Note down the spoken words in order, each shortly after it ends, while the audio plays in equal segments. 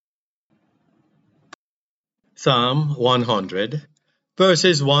Psalm 100,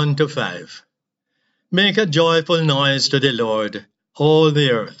 verses 1 to 5. Make a joyful noise to the Lord, all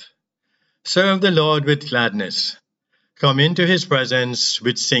the earth. Serve the Lord with gladness. Come into his presence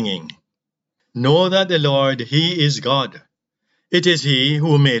with singing. Know that the Lord, he is God. It is he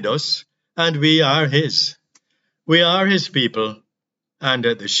who made us, and we are his. We are his people, and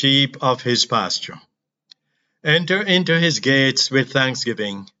the sheep of his pasture. Enter into his gates with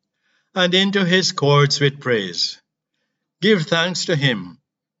thanksgiving, and into his courts with praise. Give thanks to him.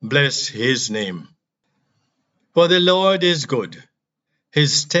 Bless his name. For the Lord is good.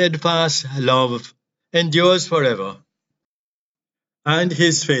 His steadfast love endures forever, and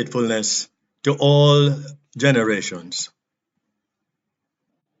his faithfulness to all generations.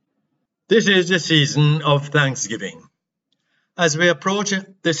 This is the season of Thanksgiving. As we approach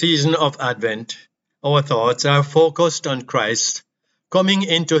the season of Advent, our thoughts are focused on Christ coming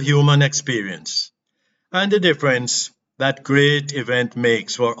into human experience and the difference that great event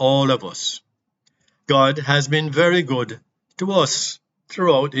makes for all of us. God has been very good to us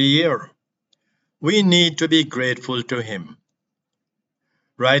throughout the year. We need to be grateful to him.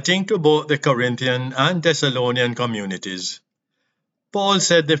 Writing to both the Corinthian and Thessalonian communities, Paul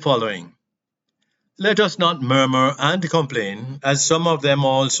said the following: Let us not murmur and complain, as some of them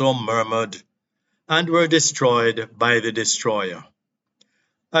also murmured and were destroyed by the destroyer.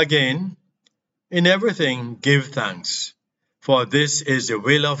 Again, in everything give thanks, for this is the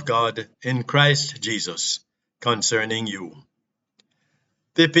will of God in Christ Jesus concerning you.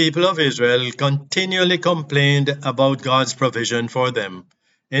 The people of Israel continually complained about God's provision for them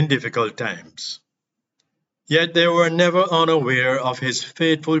in difficult times. Yet they were never unaware of his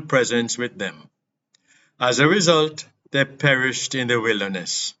faithful presence with them. As a result, they perished in the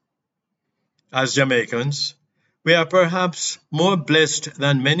wilderness. As Jamaicans, we are perhaps more blessed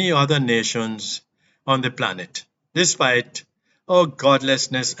than many other nations on the planet, despite our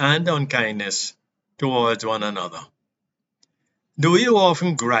godlessness and unkindness towards one another. Do you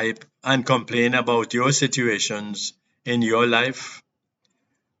often gripe and complain about your situations in your life?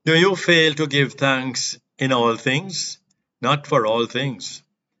 Do you fail to give thanks in all things, not for all things,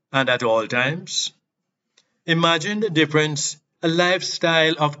 and at all times? Imagine the difference a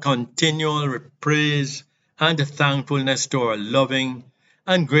lifestyle of continual praise and thankfulness to our loving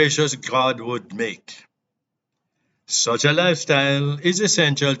and gracious God would make. Such a lifestyle is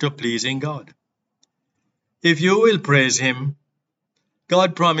essential to pleasing God. If you will praise him,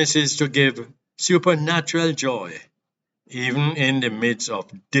 God promises to give supernatural joy, even in the midst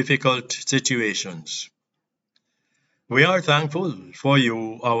of difficult situations. We are thankful for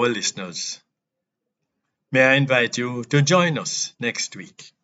you, our listeners. May I invite you to join us next week?